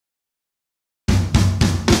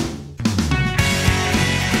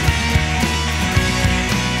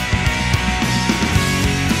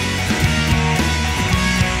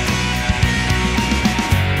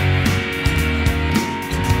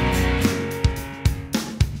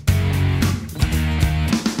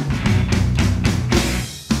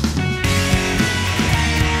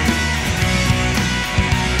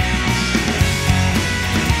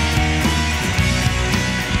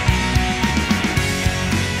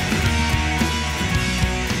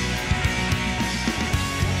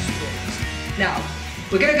Now,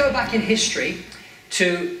 we're going to go back in history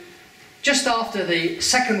to just after the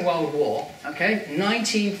Second World War, okay,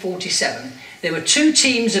 1947. There were two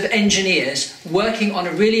teams of engineers working on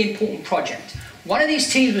a really important project. One of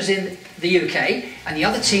these teams was in the UK and the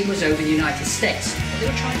other team was over in the United States. What they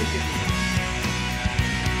were trying to do.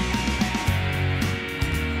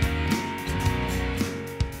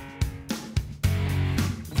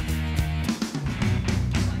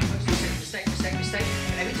 Mistake.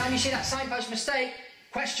 And every time you see that signpost mistake,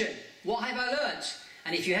 question, what have I learnt?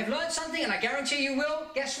 And if you have learned something, and I guarantee you will,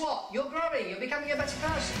 guess what? You're growing, you're becoming a better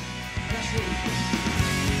person. And that's really important.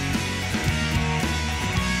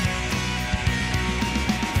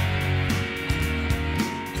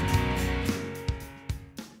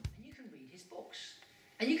 And you can read his books.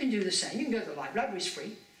 And you can do the same. You can go to the library. Library's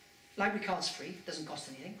free. Library card's free. Doesn't cost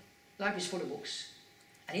anything. Library's full of books.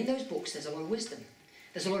 And in those books, there's a lot of wisdom.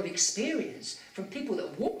 There's a lot of experience from people that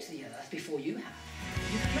have walked the earth before you have.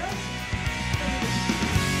 You can learn from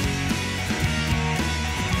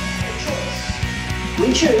them.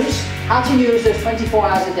 We choose how to use those 24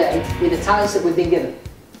 hours a day with the talents that we've been given.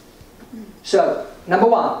 So, number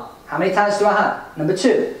one, how many talents do I have? Number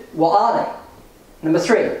two, what are they? Number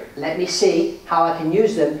three, let me see how I can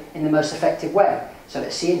use them in the most effective way. So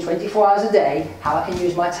let's see in 24 hours a day how I can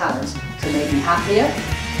use my talents to make me happier,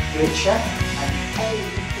 richer,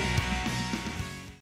 and